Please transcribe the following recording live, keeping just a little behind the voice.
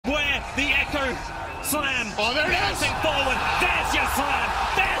The echo slam. Oh, there it is. Bouncing forward. There's your slam.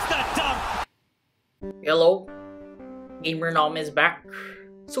 There's the dump. Hello, Gamer Nom is back.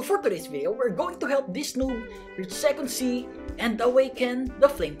 So for today's video, we're going to help this noob reach 2nd C and awaken the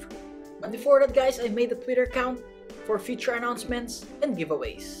flame fruit. But before that guys, I made a Twitter account for future announcements and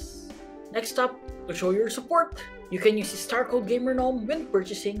giveaways. Next up, to show your support, you can use the star code GamerNom when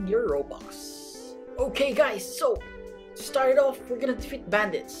purchasing your Robux. Okay guys, so to start it off, we're gonna defeat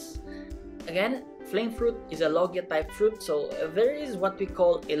bandits. Again, flame fruit is a Logia type fruit, so there is what we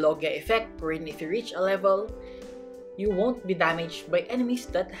call a Logia effect, wherein if you reach a level, you won't be damaged by enemies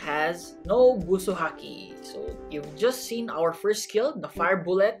that has no Busu Haki. So you've just seen our first skill, the fire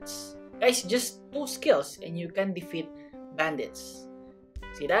bullets. Guys, just 2 skills and you can defeat bandits.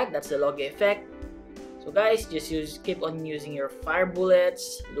 See that? That's the Logia effect. So guys, just keep on using your fire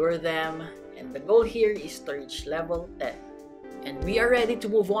bullets, lure them, and the goal here is to reach level 10. And we are ready to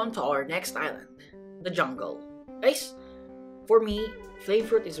move on to our next island, the jungle. Guys, for me, flame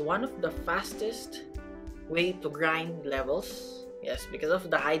fruit is one of the fastest way to grind levels. Yes, because of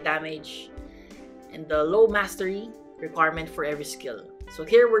the high damage and the low mastery requirement for every skill. So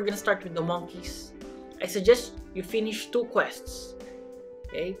here we're gonna start with the monkeys. I suggest you finish 2 quests.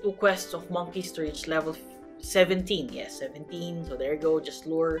 Okay, 2 quests of monkeys to reach level 17. Yes, 17. So there you go. Just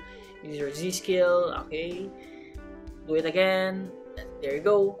lure. Use your Z skill. Okay. Do it again. There you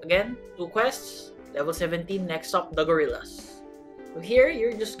go. Again, 2 quests. Level 17. Next up, the gorillas. So here,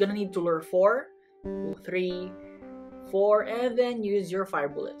 you're just gonna need to lure 4, 2, 3, 4, and then use your fire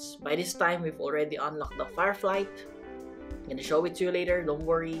bullets. By this time, we've already unlocked the fireflight. I'm gonna show it to you later. Don't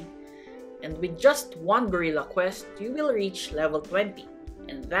worry. And with just 1 gorilla quest, you will reach level 20.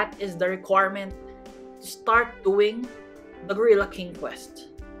 And that is the requirement to start doing the Gorilla King quest.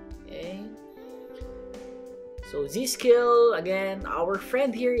 Okay. So Z skill, again, our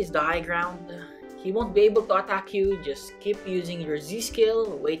friend here is the high ground. He won't be able to attack you. Just keep using your Z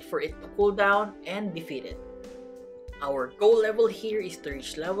skill, wait for it to cool down, and defeat it. Our goal level here is to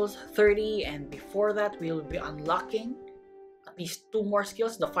reach levels 30, and before that, we'll be unlocking at least 2 more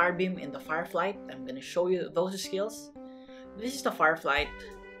skills, the fire beam and the fireflight. I'm gonna show you those skills. This is the fireflight.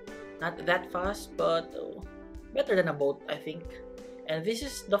 Not that fast, but better than a boat, I think. And this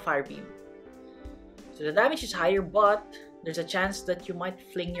is the fire beam. So the damage is higher, but there's a chance that you might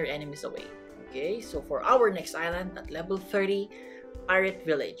fling your enemies away. Okay, so for our next island at level 30, Pirate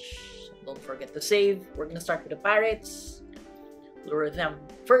Village. Don't forget to save. We're gonna start with the pirates. Lure them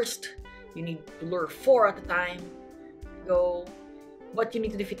first. You need to lure 4 at a time. Go. But you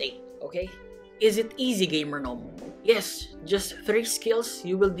need to defeat 8, okay? Is it easy, Gamer Nom? Yes, just 3 skills,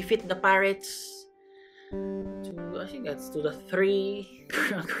 you will defeat the pirates. I think that's to the 3.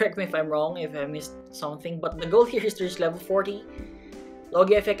 Correct me if I'm wrong, if I missed something. But the goal here is to reach level 40.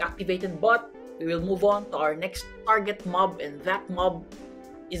 Logia effect activated, but we will move on to our next target mob, and that mob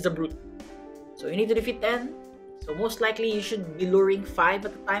is the brute. So you need to defeat 10. So most likely you should be luring 5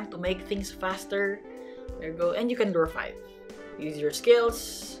 at a time to make things faster. There you go, and you can lure 5. Use your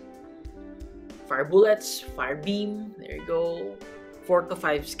skills. Fire bullets, fire beam, there you go. 4 to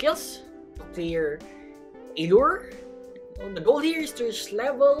 5 skills to clear a lure. The goal here is to reach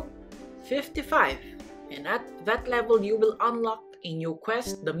level 55. And at that level, you will unlock a new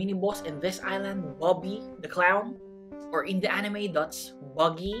quest, the mini boss in this island, Bobby the Clown. Or in the anime, that's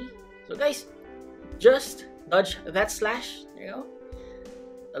Buggy. So guys, just dodge that slash, there you go.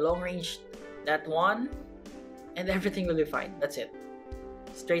 The long range, that one. And everything will be fine, that's it.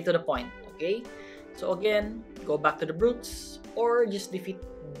 Straight to the point, okay? So again, go back to the brutes or just defeat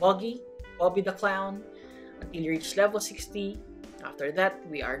Bobby the Clown until you reach level 60. After that,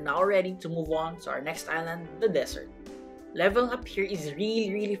 we are now ready to move on to our next island, the desert. Leveling up here is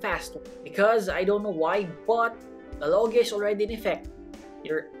really fast because I don't know why, but the Logia is already in effect.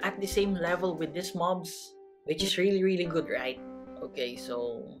 You're at the same level with these mobs, which is really good, right? Okay,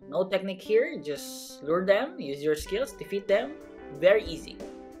 so no technique here, just lure them, use your skills, defeat them. Very easy.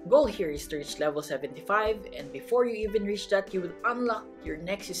 Goal here is to reach level 75, and before you even reach that, you will unlock your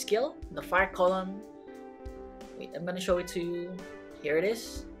next skill, the fire column. Wait, I'm gonna show it to you. Here it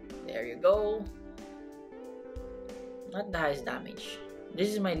is. There you go. Not the highest damage. This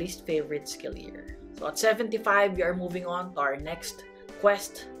is my least favorite skill here. So at 75, we are moving on to our next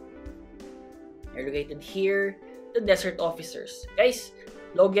quest. You're located here, the desert officers. Guys,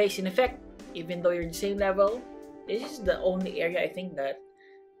 Logia is in effect, even though you're the same level. This is the only area I think that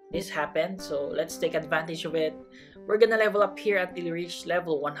this happened, so let's take advantage of it. We're gonna level up here until we reach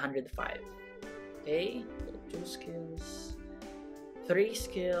level 105. Okay, 2 skills, 3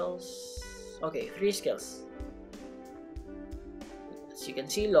 skills. Okay, 3 skills. As you can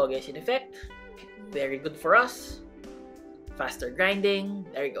see, log is in effect. Very good for us. Faster grinding.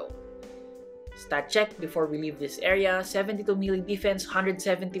 There you go. Stat check before we leave this area. 72 melee defense,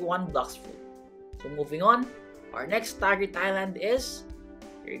 171 blocks fruit. So moving on, our next target island is,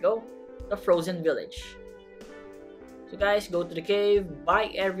 here you go, the Frozen Village. So guys, go to the cave,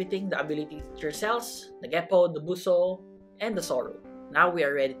 buy everything, the ability teacher cells, the Geppo, the Buso, and the Sorrow. Now we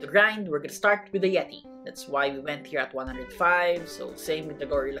are ready to grind. We're gonna start with the Yeti. That's why we went here at 105, so same with the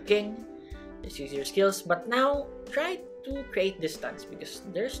Gorilla King. Just use your skills, but now try to create distance because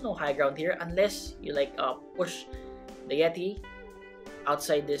there's no high ground here unless you like push the Yeti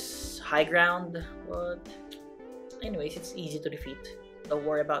outside this high ground. But anyways, it's easy to defeat. Don't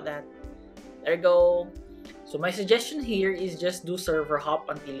worry about that. There you go. So my suggestion here is just do server hop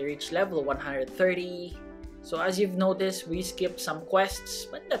until you reach level 130. So as you've noticed, we skipped some quests,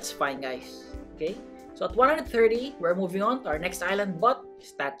 but that's fine guys. Okay, so at 130, we're moving on to our next island, but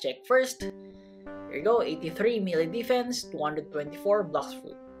stat check first. Here you go, 83 melee defense, 224 blocks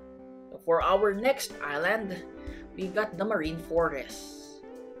fruit. So for our next island, we got the Marine Fortress.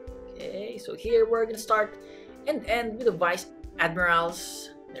 Okay, so here we're gonna start and end with the Vice Admirals.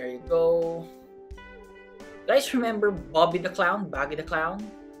 There you go. Guys, remember Bobby the Clown, Baggy the Clown?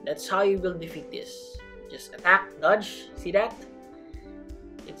 That's how you will defeat this. Just attack, dodge, see that?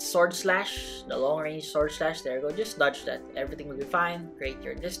 It's sword slash, the long range sword slash, there you go, just dodge that. Everything will be fine, create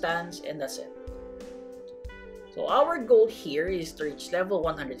your distance, and that's it. So our goal here is to reach level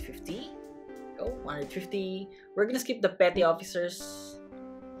 150. Go, 150. We're gonna skip the petty officers.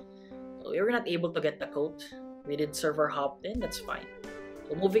 So we were not able to get the coat. We did server hop, then that's fine.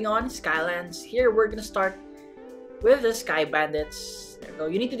 So moving on, Skylands. Here we're gonna start with the Sky Bandits. There you go.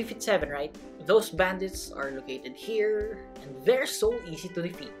 You need to defeat 7, right? Those bandits are located here, and they're so easy to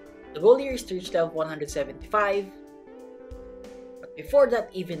defeat. The goal here is to reach level 175. But before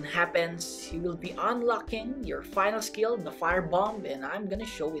that even happens, you will be unlocking your final skill, the Fire Bomb, and I'm gonna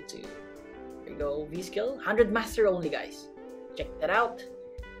show it to you. There you go, V skill, 100 master only guys. Check that out.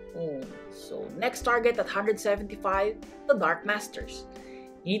 Boom. So next target at 175, the Dark Masters.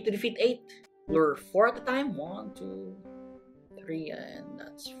 You need to defeat 8. Lure 4 at a time. 1, 2, 3, and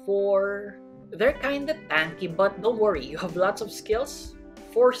that's 4. They're kinda tanky, but don't worry, you have lots of skills.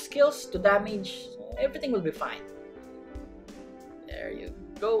 4 skills to damage, so everything will be fine. There you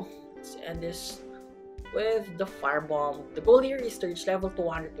go. Let's end this with the Firebomb. The goal here is to reach level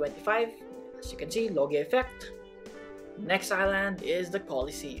 225. As you can see, Logi effect. Next island is the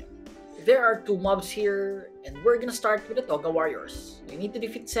Coliseum. There are 2 mobs here, and we're gonna start with the Toga Warriors. You need to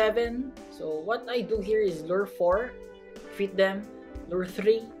defeat 7. So what I do here is lure 4, defeat them. Lure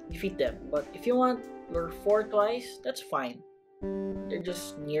 3, defeat them. But if you want lure 4 twice, that's fine. They're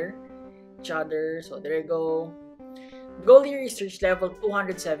just near each other. So there you go. The goal here is to reach level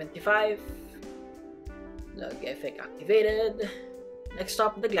 275. Log effect activated. Next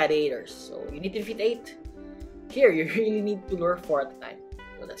up, the Gladiators. So you need to defeat 8. Here, you really need to lure 4 at a time.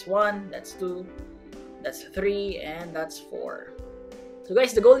 So that's 1, that's 2, that's 3, and that's 4. So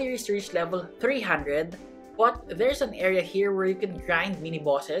guys, the goal here is to reach level 300. But there's an area here where you can grind mini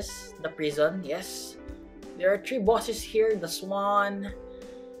bosses. The prison, yes. There are 3 bosses here. The Swan,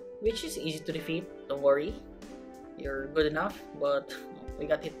 which is easy to defeat. Don't worry, you're good enough. But we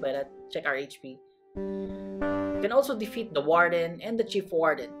got hit by that. Check our HP. You can also defeat the Warden and the Chief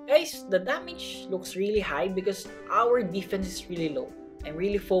Warden. Guys, the damage looks really high because our defense is really low. I'm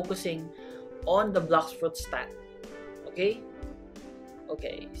really focusing on the BLOXFRUITS stat. Okay?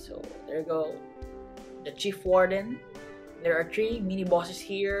 Okay, so there you go. The Chief Warden. There are 3 mini bosses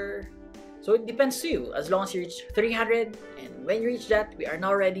here. So it depends to you as long as you reach 300. And when you reach that, we are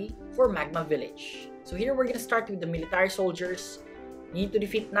now ready for Magma Village. So here we're gonna start with the military soldiers. You need to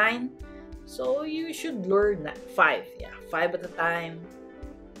defeat 9. So you should lure 5. Yeah, 5 at a time.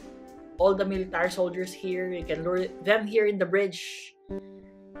 All the military soldiers here, you can lure them here in the bridge.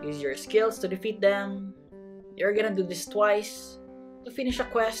 Use your skills to defeat them. You're gonna do this twice to finish a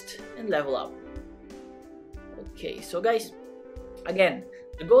quest and level up. Okay, so guys, again,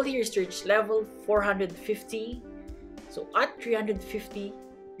 the goal here is to reach level 450. So at 350, you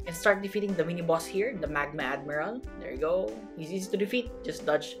can start defeating the mini boss here, the Magma Admiral. There you go. He's easy to defeat. Just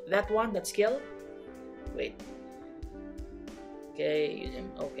dodge that one, that skill. Wait. Okay, use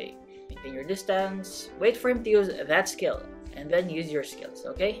him. Okay, maintain your distance. Wait for him to use that skill, and then use your skills.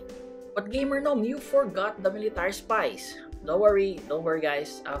 Okay. But Gamer Gnome, you forgot the military spies. Don't worry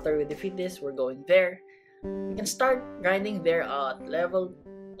guys. After we defeat this, we're going there. You can start grinding there at level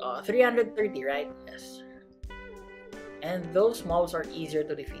 330, right? Yes. And those mobs are easier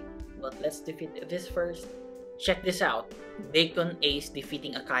to defeat. But let's defeat this first. Check this out. Bacon Ace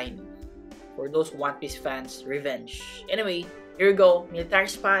defeating Akainu. For those One Piece fans, revenge. Anyway, here we go. Military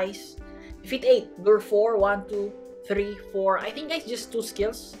Spies. Defeat 8. Lure 4. 1, 2, 3, 4. I think guys, just 2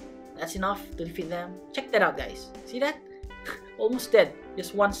 skills. That's enough to defeat them. Check that out guys. See that? Almost dead.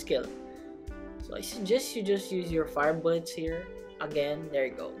 Just 1 skill. So I suggest you just use your fire bullets here. Again, there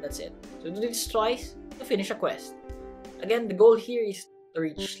you go. That's it. So do this twice to finish a quest. Again, the goal here is to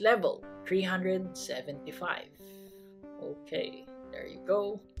reach level 375. Okay, there you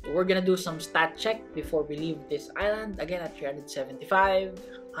go. So we're gonna do some stat check before we leave this island. Again at 375,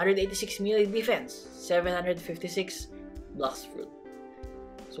 186 melee defense, 756 blocks fruit.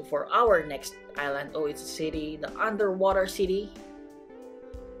 So for our next island, oh, it's a city, the underwater city.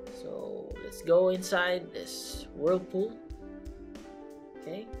 So let's go inside this whirlpool.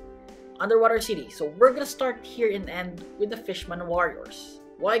 Okay, underwater city. So we're gonna start here and end with the Fishman Warriors.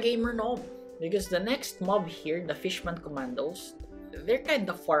 Why Gamer Noob? Because the next mob here, the Fishman Commandos, they're kind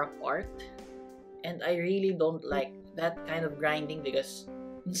of far apart. And I really don't like that kind of grinding because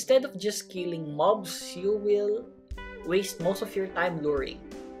instead of just killing mobs, you will waste most of your time luring.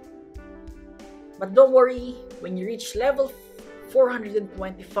 But don't worry, when you reach level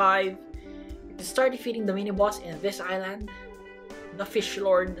 425, you can start defeating the mini-boss in this island, the Fish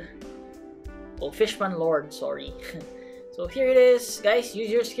Lord. Oh, Fishman Lord, sorry. So here it is, guys,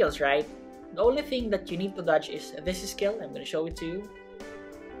 use your skills, right? The only thing that you need to dodge is this skill. I'm going to show it to you.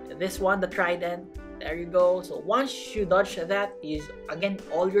 This one, the trident. There you go. So once you dodge that, use again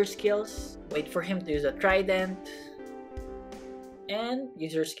all your skills. Wait for him to use the trident. And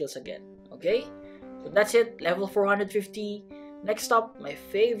use your skills again. Okay? So that's it. Level 450. Next up, my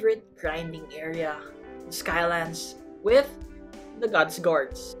favorite grinding area. The Skylands with the God's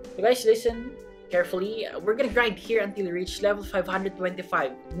Guards. So guys, listen carefully. We're going to grind here until we reach level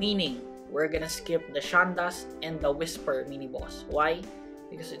 525. Meaning, we're gonna skip the Shandas and the Whisper mini-boss. Why?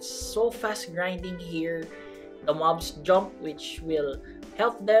 Because it's so fast grinding here. The mobs jump, which will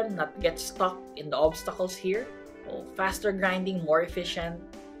help them not get stuck in the obstacles here. So faster grinding, more efficient.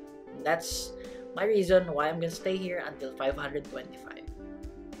 That's my reason why I'm gonna stay here until 525.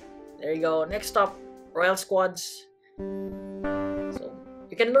 There you go. Next up, Royal Squads. So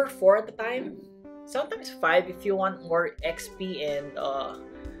you can lure 4 at a time. Sometimes 5 if you want more XP and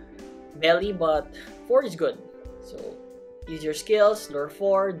belly, but 4 is good. So use your skills, lure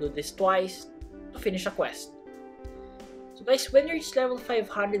 4, do this twice to finish a quest. So guys, when you reach level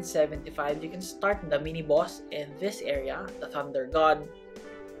 575, you can start the mini boss in this area, the Thunder God.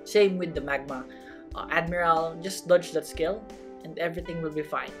 Same with the Magma Admiral. Just dodge that skill and everything will be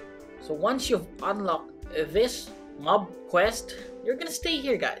fine. So once you've unlocked this mob quest, you're gonna stay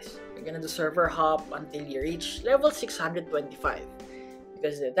here guys. You're gonna do server hop until you reach level 625.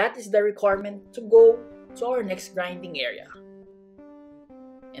 Because that is the requirement to go to our next grinding area.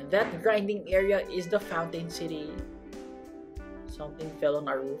 And that grinding area is the Fountain City. Something fell on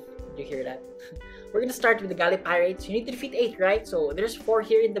our roof. Did you hear that? We're gonna start with the Galley Pirates. You need to defeat 8, right? So there's 4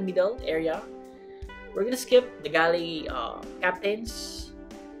 here in the middle area. We're gonna skip the Galley Captains.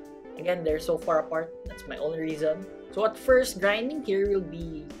 Again, they're so far apart. That's my only reason. So at first, grinding here will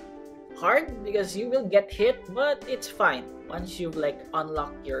be hard because you will get hit, but it's fine. Once you've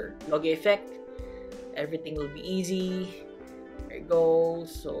unlocked your Logi effect, everything will be easy. There you go.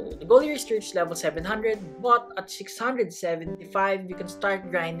 So the goal here is to reach level 700, but at 675 you can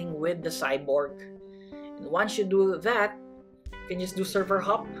start grinding with the Cyborg. And once you do that, you can just do server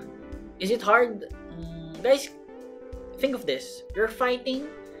hop. Is it hard? Guys, think of this. You're fighting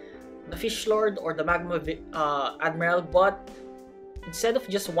the Fish Lord or the Magma Admiral, but instead of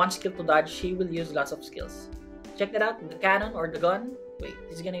just 1 skill to dodge, he will use lots of skills. Check that out, the cannon or the gun. Wait,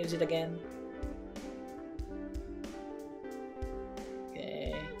 he's gonna use it again.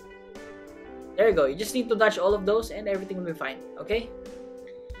 Okay. There you go, you just need to dodge all of those and everything will be fine, okay?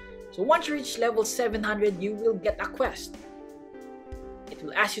 So once you reach level 700, you will get a quest. It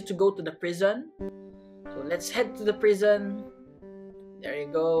will ask you to go to the prison. So let's head to the prison. There you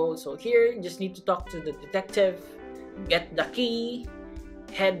go. So here, you just need to talk to the detective. Get the key.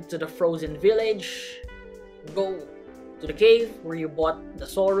 Head to the frozen village. Go to the cave where you bought the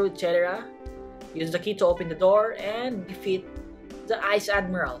Soru, etc. Use the key to open the door and defeat the Ice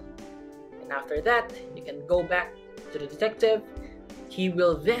Admiral. And after that, you can go back to the detective. He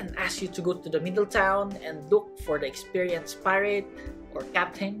will then ask you to go to the middle town and look for the experienced pirate or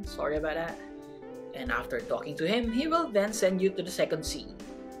captain, sorry about that. And after talking to him, he will then send you to the second sea.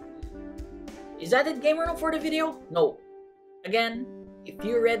 Is that it, Gamer Noob, for the video? No. Again, if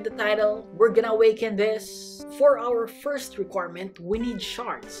you read the title, we're gonna awaken this. For our first requirement, we need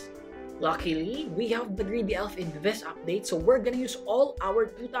shards. Luckily, we have the Greedy Elf in this update, so we're gonna use all our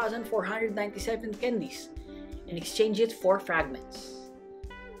 2,497 candies and exchange it for fragments.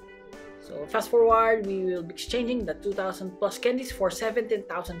 So fast forward, we will be exchanging the 2,000 plus candies for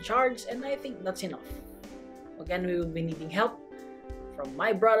 17,000 shards, and I think that's enough. Again, we will be needing help from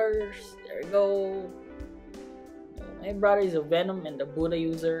my brothers. There we go. My brother is a Venom and the Buddha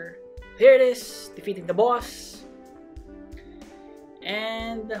user. Here it is, defeating the boss.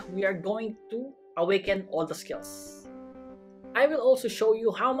 And we are going to awaken all the skills. I will also show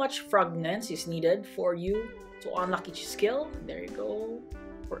you how much fragments is needed for you to unlock each skill. There you go.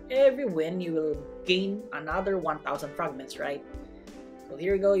 For every win, you will gain another 1,000 fragments, right? So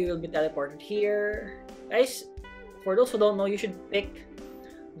here you go, you will be teleported here. Guys, for those who don't know, you should pick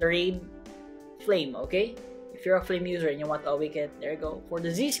the raid flame, okay? If you're a flame user and you want to awaken, there you go. For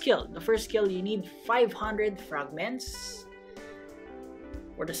the Z skill, the first skill, you need 500 fragments.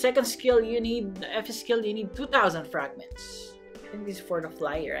 For the second skill, the F skill, you need 2,000 fragments. I think this is for the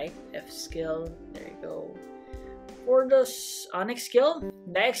fly, right? F skill, there you go. For the next skill,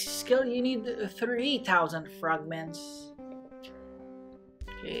 the X skill, you need 3,000 fragments.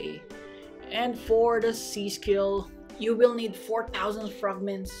 Okay. And for the C skill, you will need 4,000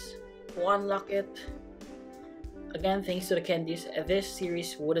 fragments to unlock it. Again, thanks to the candies, this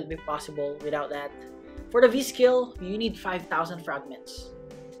series wouldn't be possible without that. For the V skill, you need 5,000 fragments.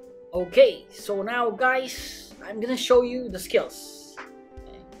 Okay, so now guys, I'm gonna show you the skills.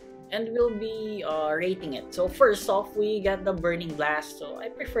 And we'll be rating it. So first off, we got the Burning Blast. So I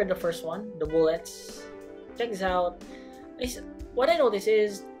prefer the first one, the bullets. Check this out. What I noticed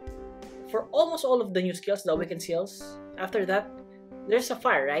is, for almost all of the new skills, the awakened skills, after that, there's a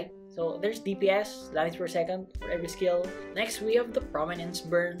fire, right? So there's DPS, damage per second for every skill. Next, we have the Prominence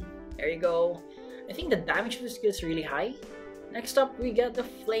Burn. There you go. I think the damage of the skill is really high. Next up, we got the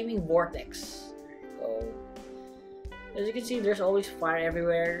Flaming Vortex. So, as you can see, there's always fire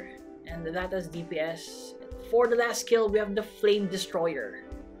everywhere. And that has DPS. For the last skill, we have the Flame Destroyer.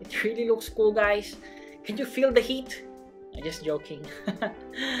 It really looks cool, guys. Can you feel the heat? I'm just joking.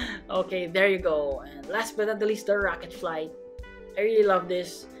 Okay, there you go. And last but not the least, the Rocket Flight. I really love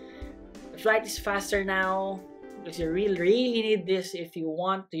this. The flight is faster now, because you really need this if you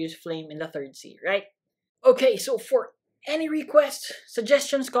want to use Flame in the 3rd sea, right? Okay, so for any requests,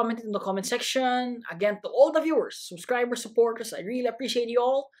 suggestions, comment in the comment section. Again, to all the viewers, subscribers, supporters, I really appreciate you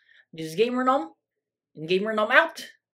all. This is GamerNoob, and GamerNoob out.